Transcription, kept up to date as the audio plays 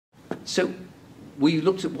So we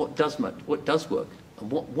looked at what does work,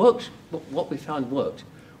 and what we found worked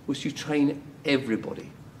was you train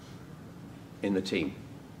everybody in the team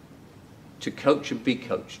to coach and be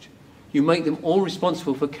coached. You make them all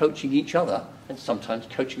responsible for coaching each other and sometimes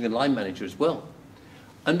coaching the line manager as well.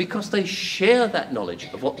 And because they share that knowledge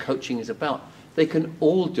of what coaching is about, they can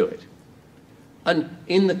all do it. And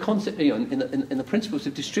in the concept, in the principles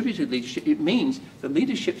of distributed leadership, it means that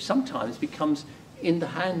leadership sometimes becomes in the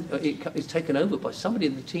hand, is taken over by somebody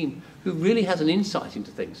in the team who really has an insight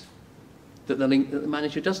into things that the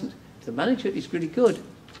manager doesn't. If the manager is really good,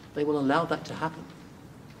 they will allow that to happen.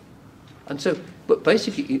 And so, but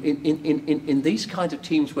basically, in these kinds of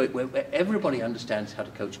teams where everybody understands how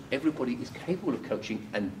to coach, everybody is capable of coaching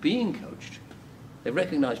and being coached, they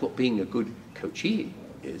recognize what being a good coachee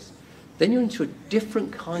is, then you're into a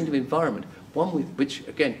different kind of environment, one which,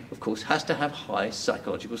 again, of course, has to have high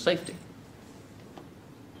psychological safety.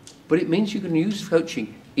 But it means you can use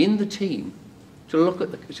coaching in the team to look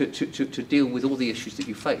at to deal with all the issues that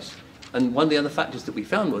you face. And one of the other factors that we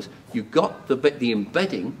found was you got the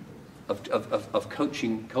embedding of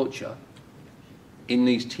coaching culture in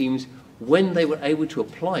these teams when they were able to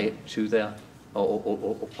apply it to their,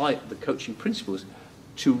 or apply the coaching principles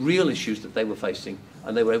to real issues that they were facing,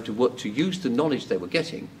 and they were able to work to use the knowledge they were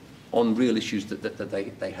getting on real issues that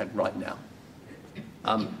they had right now.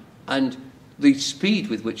 And the speed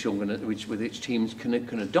with which teams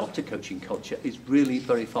can adopt a coaching culture is really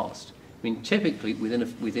very fast. I mean, typically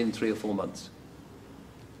within 3 or 4 months.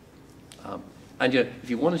 And if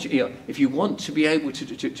you want to be able to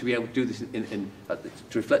do this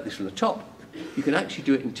to reflect this from the top, you can actually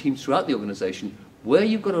do it in teams throughout the organisation where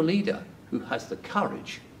you've got a leader who has the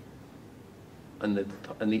courage and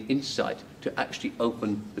the insight to actually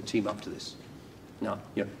open the team up to this. Now,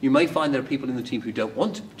 you may find there are people in the team who don't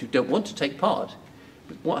want to take part,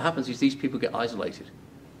 but what happens is these people get isolated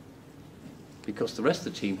because the rest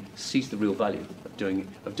of the team sees the real value of doing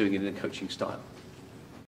it in a coaching style.